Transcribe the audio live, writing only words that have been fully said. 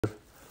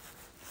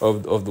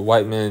of the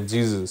white man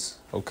Jesus.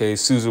 Okay,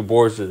 Caesar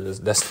Borgia.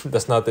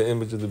 That's not the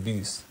image of the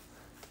beast.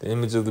 The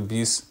image of the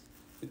beast,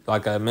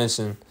 like I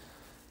mentioned,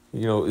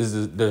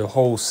 is the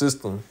whole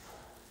system,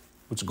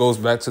 which goes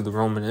back to the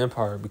Roman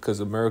Empire, because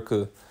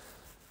America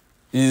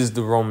is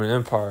the Roman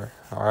Empire.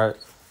 All right,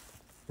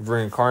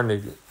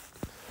 reincarnated.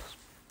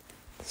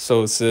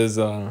 So it says,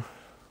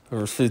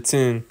 verse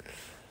 15,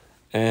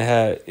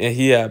 and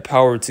he had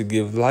power to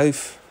give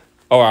life.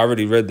 Oh, I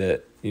already read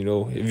that.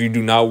 If you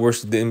do not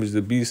worship the image of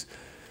the beast,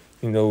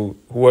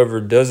 whoever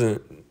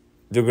doesn't,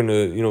 they're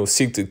gonna,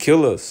 seek to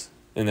kill us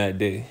in that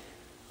day.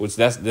 Which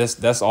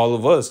that's all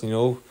of us,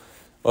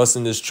 us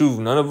in this truth.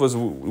 None of us,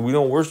 we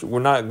don't worship.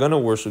 We're not gonna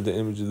worship the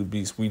image of the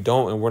beast. We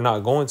don't, and we're not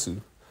going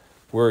to.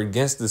 We're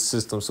against this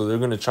system, so they're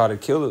gonna try to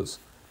kill us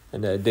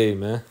in that day,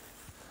 man.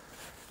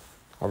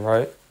 All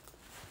right.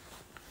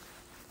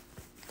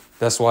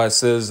 That's why it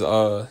says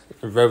in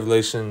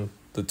Revelation,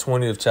 the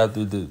 20th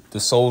chapter, the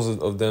souls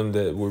of them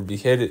that were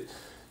beheaded,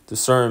 to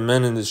certain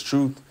men in this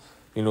truth.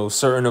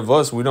 Certain of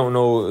us, we don't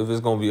know if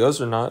it's gonna be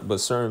us or not, but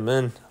certain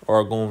men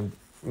are going,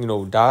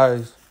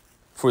 die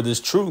for this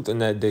truth in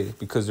that day,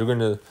 because they're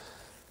gonna,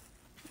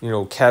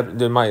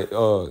 they might,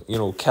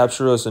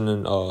 capture us and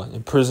then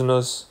imprison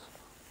us.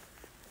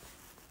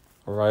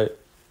 All right,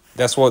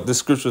 that's what this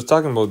scripture is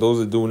talking about. Those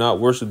that do not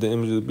worship the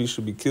image of the beast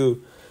should be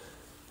killed.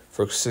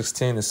 Verse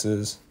 16, it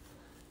says,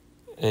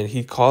 and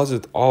he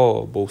causeth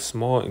all, both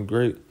small and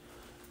great,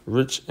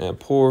 rich and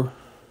poor,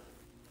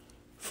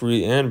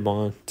 free and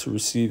bond, to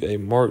receive a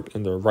mark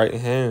in their right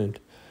hand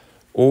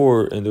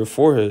or in their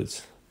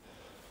foreheads.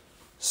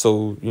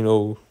 So,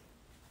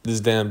 this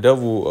damn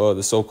devil,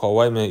 the so-called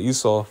white man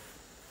Esau,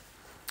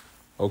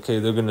 okay,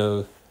 they're going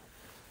to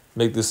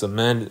make this a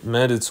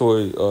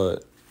mandatory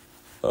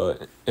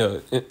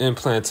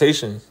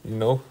implantation,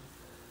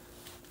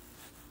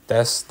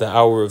 That's the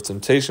hour of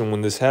temptation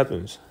when this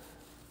happens.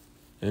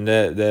 And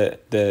that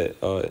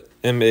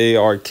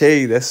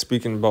M-A-R-K, that's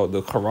speaking about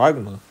the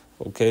charagma,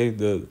 okay?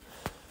 The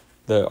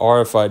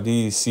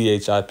RFID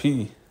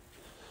CHIP.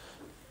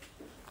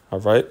 All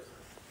right?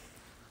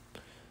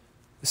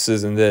 It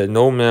says, and that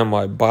no man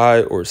might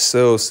buy or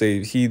sell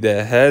save he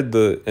that had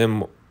the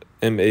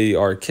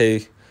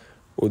M-A-R-K,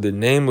 or the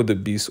name of the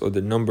beast, or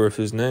the number of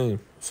his name.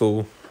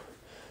 So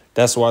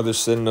that's why they're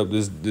setting up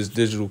this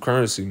digital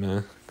currency,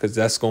 man, because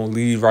that's going to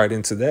lead right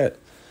into that.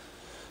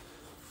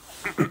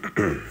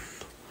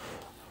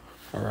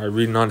 All right,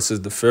 reading on, it says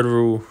the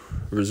Federal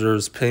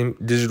Reserve's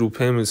digital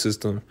payment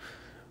system,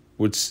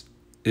 which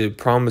it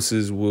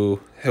promises will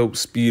help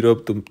speed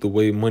up the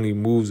way money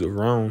moves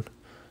around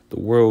the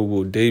world,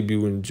 will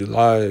debut in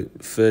July.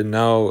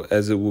 FedNow,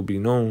 as it will be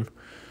known,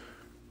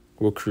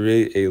 will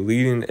create a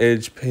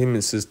leading-edge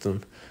payment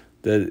system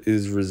that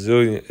is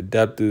resilient,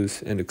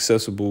 adaptive, and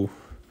accessible,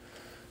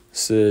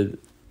 said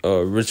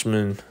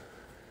Richmond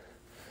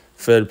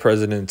Fed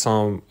President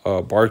Tom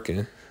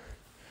Barkin,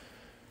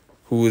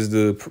 who is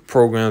the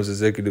program's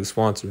executive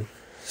sponsor.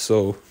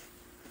 So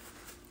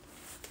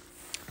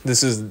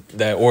this is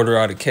that order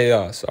out of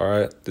chaos, all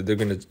right, that they're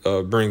going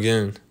to bring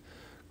in,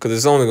 because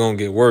it's only going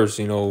to get worse,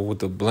 with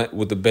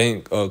the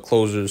bank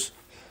closures,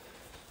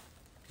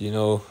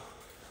 let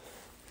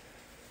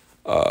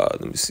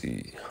me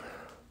see.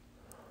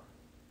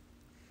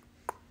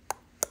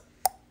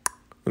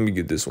 Let me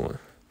get this one.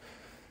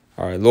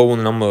 All right, low one,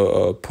 and I'm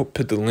going to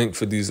put the link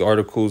for these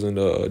articles in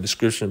the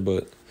description,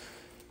 but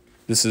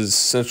this is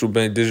central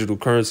bank digital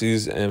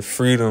currencies and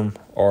freedom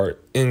are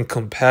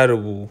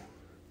incompatible.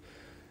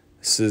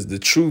 It says the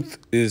truth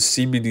is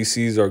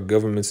CBDCs are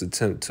government's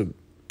attempt to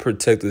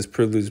protect its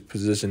privileged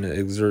position and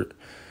exert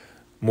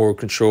more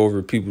control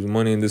over people's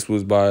money. And this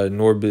was by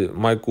Norbert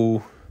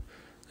Michael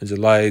on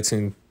July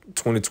 18,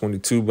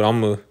 2022. But I'm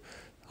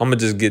gonna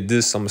just get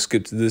this. I'm gonna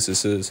skip to this. It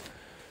says,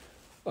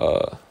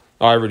 I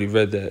already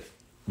read that,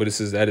 but it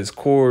says at its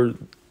core,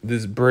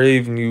 this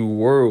brave new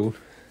world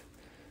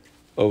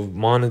of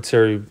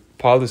monetary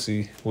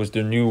policy was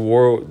the new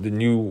world, the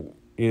new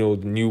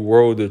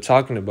world they're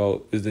talking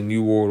about is the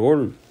new world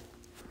order.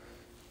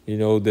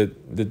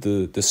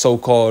 That the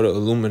so-called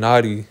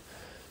Illuminati,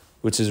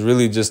 which is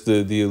really just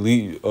the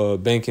elite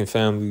banking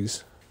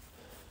families,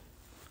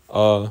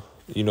 that's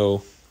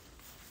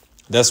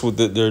what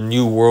their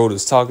new world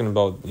is talking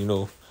about.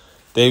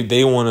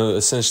 They want to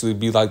essentially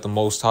be like the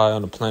Most High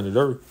on the planet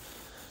Earth.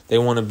 They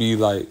want to be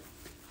like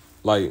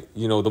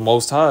the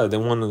Most High. They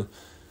want to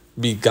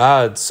be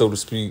God, so to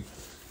speak.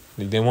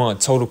 They want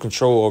total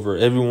control over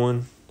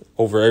everyone,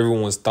 over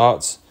everyone's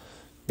thoughts.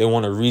 They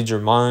want to read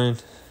your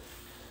mind.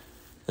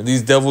 And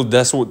these devils,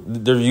 that's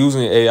what they're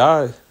using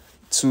AI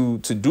to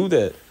do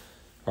that.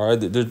 All right,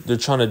 they're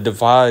trying to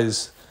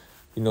devise,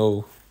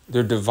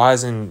 they're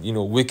devising,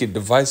 wicked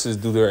devices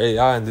through their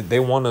AI, and they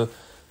want to,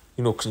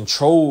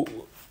 control,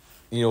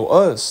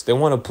 us. They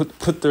want to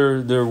put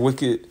their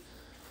wicked,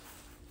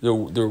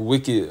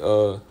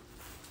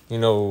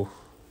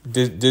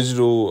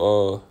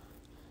 digital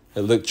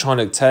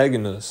electronic tag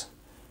in us,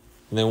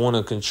 and they want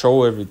to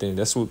control everything.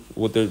 That's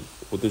what they're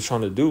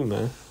trying to do,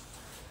 man.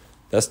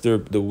 That's the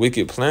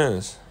wicked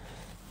plans.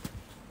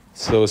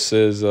 So it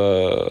says,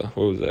 what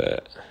was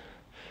that?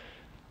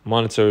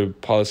 Monetary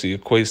policy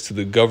equates to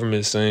the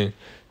government saying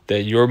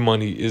that your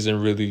money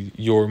isn't really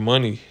your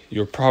money.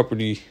 Your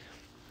property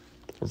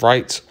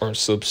rights are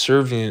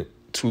subservient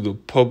to the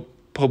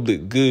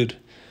public good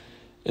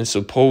and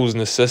supposed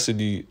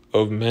necessity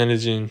of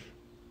managing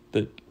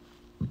the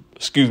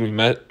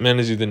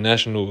managing the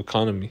national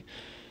economy.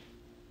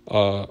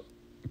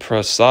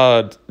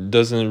 Prasad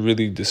doesn't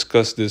really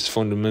discuss this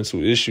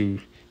fundamental issue.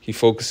 He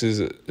focuses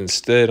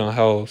instead on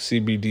how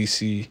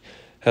CBDC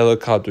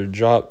helicopter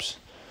drops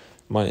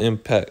might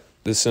impact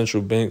the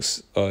central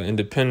bank's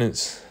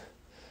independence.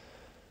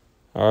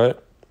 All right,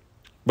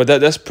 but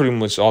that's pretty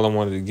much all I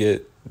wanted to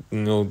get.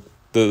 You know,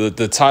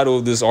 the title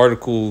of this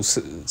article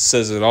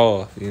says it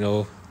all. You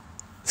know,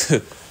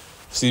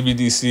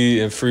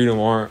 CBDC and freedom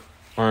are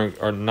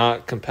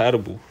not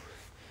compatible.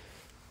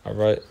 All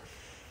right.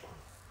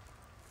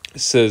 It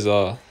says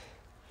oh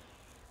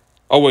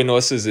wait, no,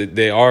 it says that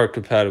they are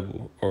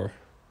compatible, or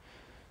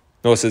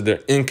no, it says they're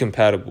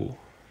incompatible.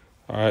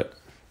 All right.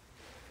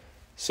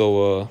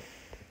 So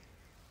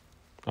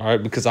all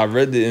right, because I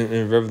read it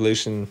in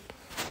Revelation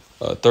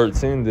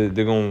 13 that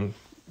they're going,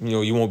 you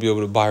know, you won't be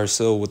able to buy or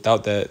sell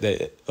without that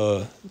the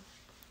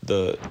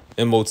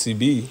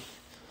MOTB.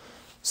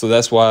 So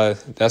that's why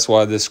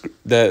this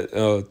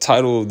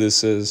title of this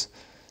says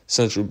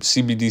central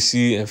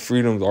CBDC and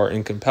freedoms are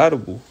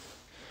incompatible.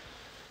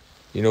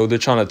 You know, they're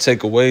trying to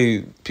take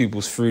away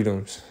people's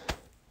freedoms.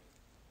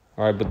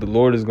 All right, but the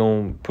Lord is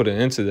going to put an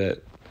end to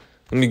that.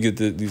 Let me get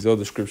these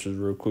other scriptures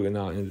real quick and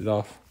I'll end it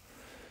off.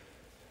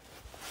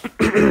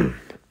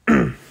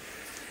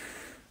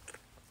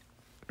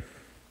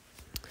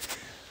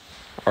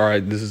 All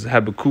right, this is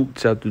Habakkuk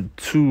chapter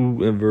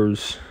 2 and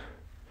verse.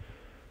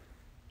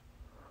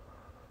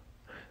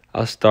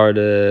 I'll start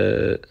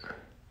at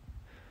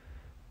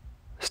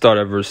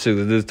verse 6.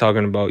 This is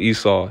talking about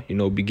Esau, you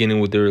know, beginning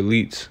with their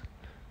elites.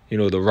 You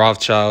know, the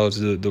Rothschilds,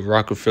 the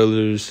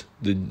Rockefellers,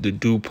 the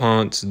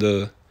DuPonts,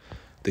 the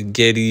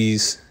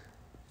Gettys,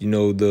 you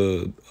know,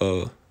 the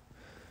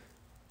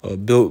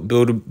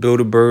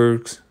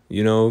Bilderbergs,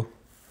 you know,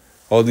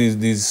 all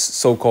these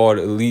so-called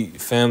elite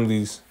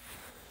families,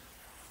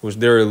 which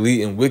they're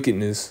elite in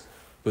wickedness,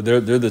 but they're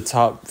the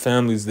top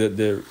families that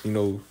they're, you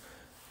know,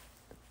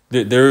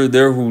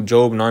 they're who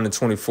Job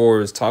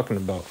 9:24 is talking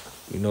about.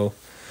 You know,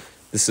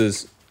 this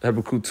is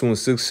Habakkuk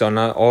 2:6. Shall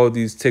not all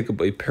these take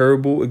up a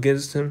parable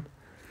against him,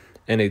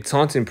 and a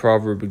taunting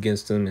proverb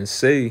against him, and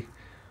say,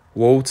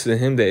 woe to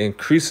him that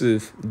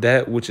increaseth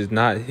that which is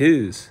not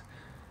his?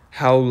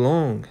 How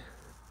long?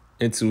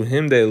 And to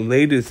him that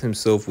ladeth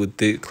himself with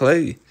thick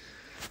clay.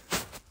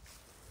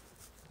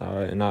 All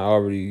right, and I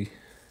already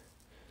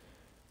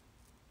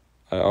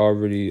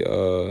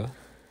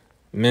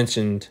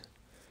mentioned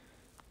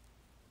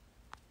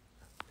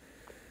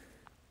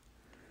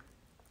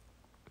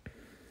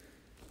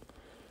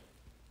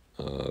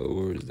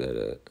where is that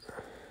at?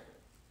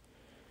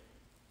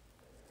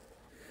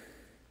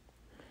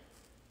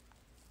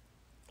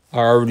 I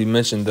already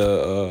mentioned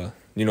the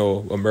you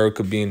know,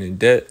 America being in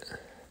debt.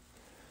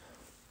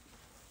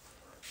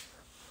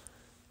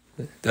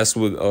 That's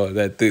what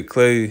that thick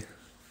clay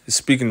is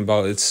speaking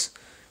about. It's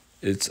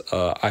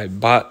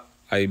Ibatia.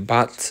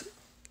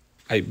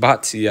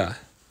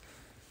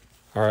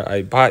 All right,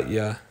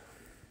 Ibatia.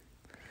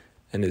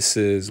 And it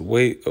says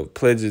weight of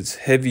pledges,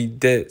 heavy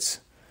debts.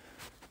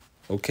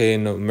 Okay,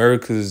 and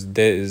America's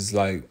debt is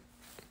like,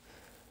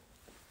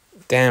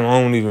 damn,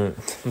 I'm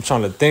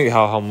trying to think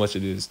how much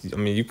it is. I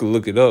mean, you could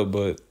look it up,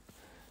 but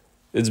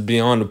it's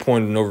beyond the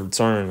point of no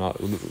return.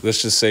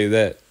 Let's just say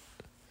that.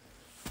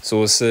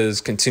 So it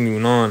says,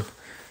 continuing on,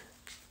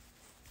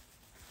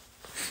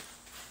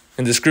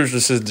 and the scripture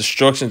says,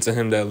 destruction to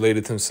him that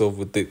ladeth himself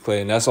with thick clay.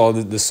 And that's all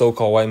the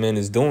so-called white man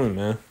is doing,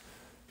 man.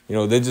 You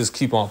know, they just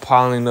keep on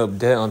piling up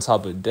debt on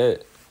top of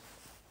debt,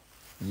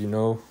 you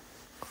know.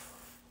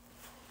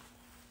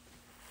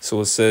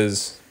 So it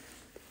says,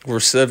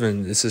 verse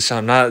 7, it says,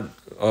 shall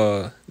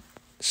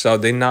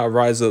they not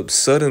rise up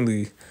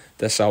suddenly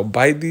that shall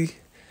bite thee,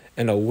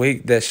 and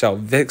awake that shall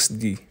vex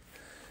thee,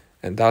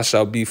 and thou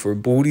shalt be for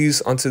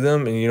booties unto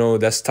them? And you know,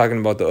 that's talking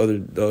about the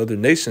other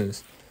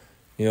nations,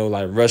 you know,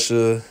 like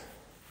Russia,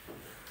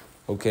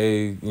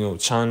 okay, you know,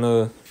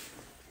 China,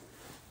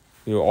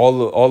 you know,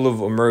 all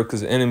of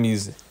America's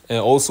enemies and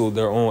also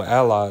their own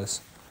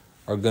allies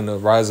are gonna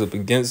rise up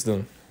against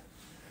them.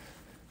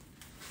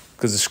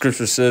 Because the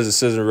scripture says, it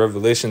says in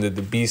Revelation that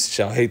the beast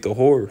shall hate the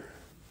whore.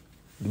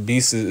 The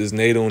beast is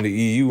NATO and the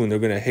EU, and they're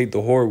going to hate the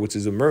whore, which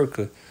is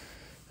America. It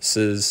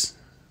says,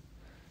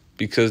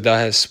 because thou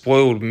hast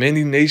spoiled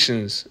many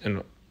nations,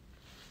 and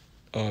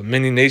all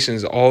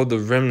the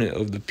remnant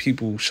of the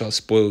people shall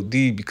spoil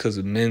thee because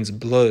of men's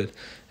blood,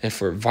 and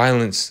for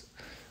violence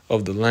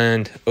of the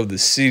land, of the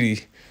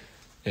city,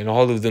 and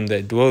all of them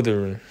that dwell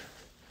therein.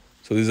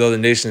 So these other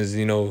nations,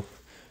 you know,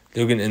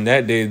 they're going to, in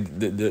that day,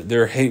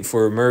 their hate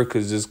for America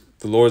is just,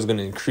 the Lord's going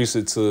to increase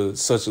it to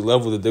such a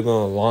level that they're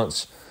going to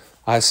launch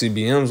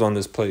ICBMs on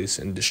this place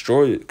and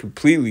destroy it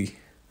completely.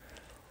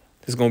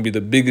 It's going to be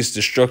the biggest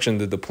destruction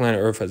that the planet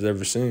Earth has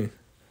ever seen.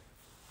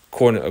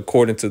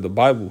 According to the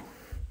Bible,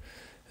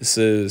 it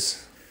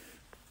says,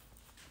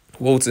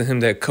 woe to him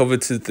that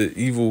coveteth the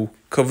evil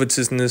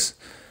covetousness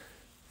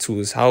to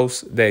his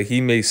house, that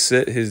he may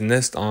set his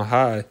nest on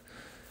high,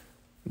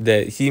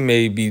 that he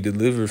may be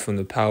delivered from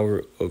the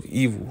power of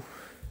evil.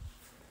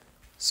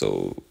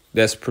 So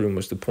that's pretty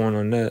much the point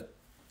on that.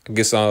 I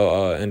guess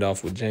I'll end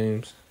off with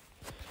James.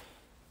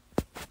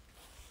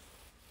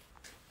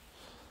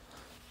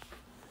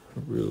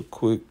 Real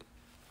quick.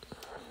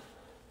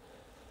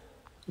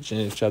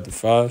 James chapter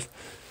 5.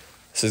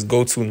 It says,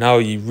 go to now,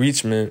 ye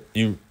rich men,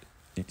 ye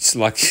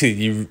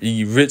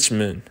rich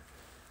men,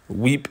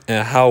 weep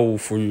and howl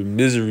for your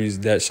miseries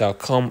that shall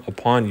come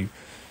upon you.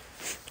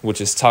 Which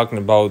is talking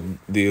about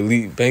the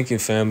elite banking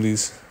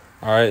families,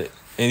 all right?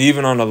 And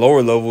even on the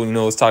lower level,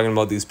 it's talking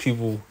about these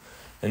people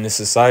in this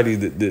society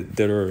that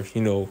are,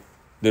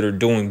 that are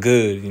doing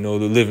good, they're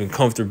living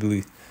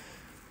comfortably,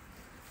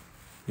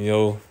 they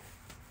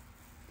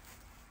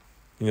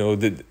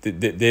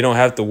don't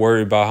have to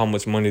worry about how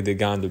much money they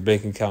got in their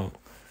bank account.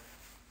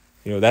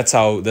 That's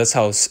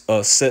how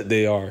set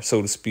they are,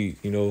 so to speak.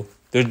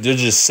 They're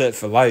just set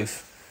for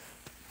life.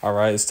 All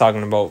right, it's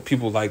talking about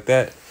people like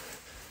that.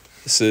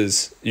 It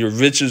says, your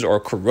riches are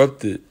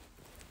corrupted,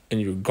 and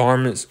your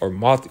garments are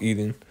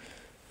moth-eaten.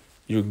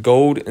 Your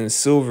gold and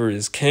silver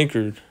is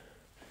cankered,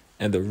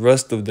 and the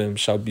rust of them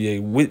shall be a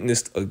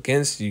witness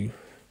against you.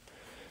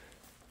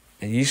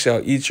 And ye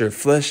shall eat your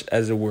flesh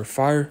as it were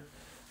fire,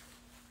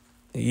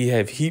 and ye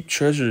have heaped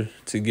treasure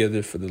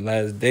together for the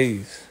last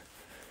days.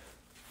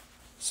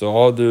 So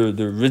all the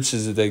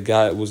riches that they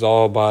got was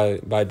all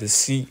by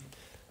deceit.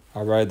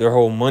 All right, their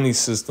whole money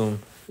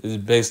system is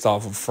based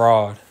off of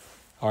fraud.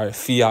 All right,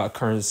 fiat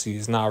currency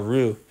is not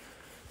real.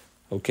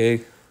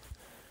 Okay.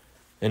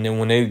 And then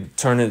when they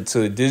turn it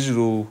to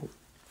digital,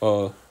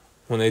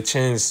 when they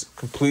change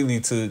completely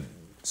to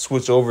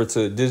switch over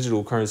to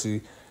digital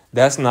currency,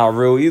 that's not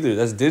real either.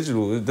 That's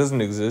digital. It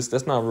doesn't exist.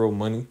 That's not real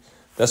money.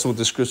 That's what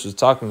the scripture's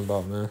talking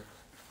about, man.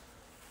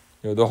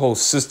 The whole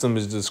system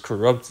is just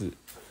corrupted.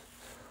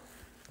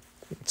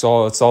 It's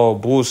all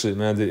bullshit,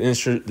 man.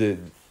 There's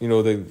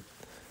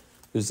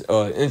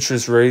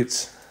interest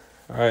rates,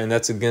 all right, and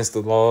that's against the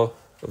law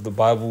of the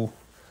Bible.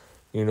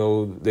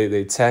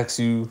 They tax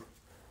you.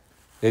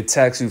 They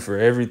tax you for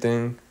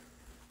everything.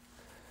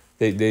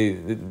 They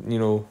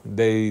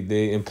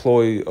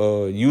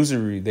employ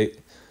usury.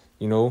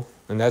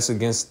 And that's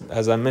against,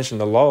 as I mentioned,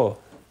 the law.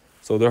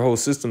 So their whole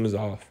system is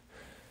off.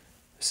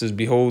 It says,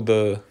 behold,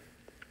 the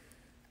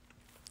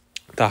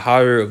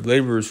hire of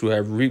laborers who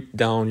have reaped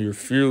down your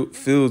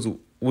fields,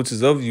 which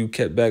is of you,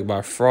 kept back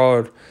by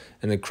fraud,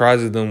 and the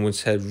cries of them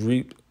which have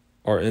reaped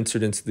are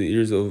entered into the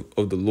ears of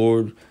the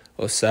Lord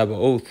of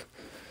Sabaoth.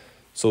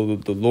 So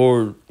the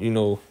Lord,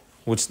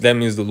 which that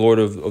means the Lord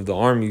of the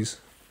armies.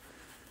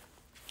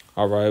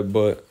 All right,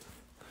 but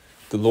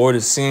the Lord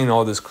is seeing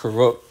all the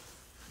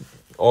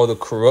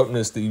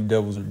corruptness that you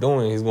devils are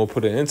doing. He's gonna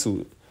put an end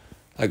to it,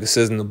 like it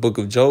says in the book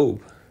of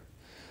Job.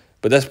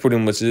 But that's pretty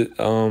much it.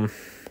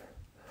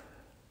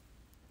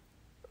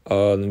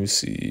 Let me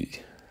see.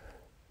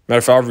 Matter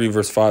of fact, I'll read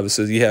verse 5. It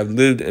says, ye have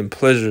lived in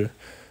pleasure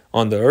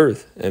on the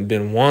earth and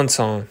been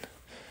wanton.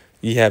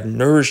 Ye have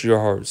nourished your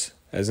hearts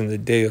as in the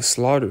day of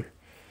slaughter.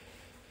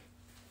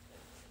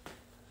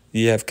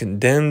 Ye have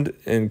condemned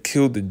and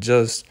killed the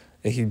just,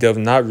 and he doth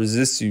not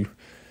resist you.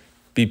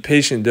 Be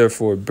patient,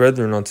 therefore,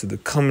 brethren, unto the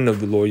coming of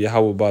the Lord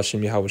Yahweh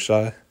Bashem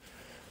Yahushai.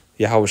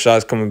 Yahushai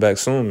is coming back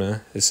soon,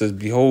 man. It says,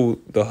 behold,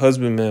 the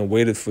husbandman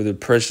waited for the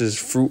precious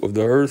fruit of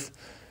the earth,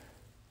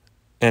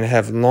 and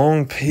have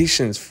long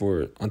patience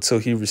for it until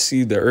he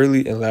received the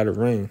early and latter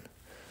rain.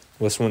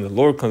 That's when the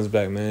Lord comes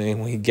back, man,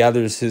 when he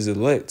gathers his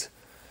elect,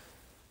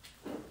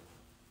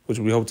 which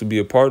we hope to be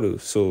a part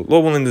of. So,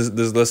 Lord willing,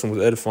 this lesson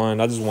was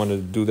edifying. I just wanted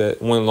to do that.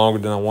 It went longer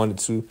than I wanted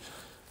to.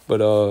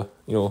 But, call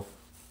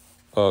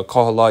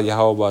Allah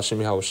Yahweh Ba'Shem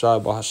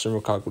Yahushai Ba'Hashem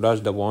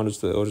Rakakudash, double honors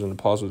to the elders and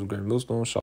apostles of Great Millstone.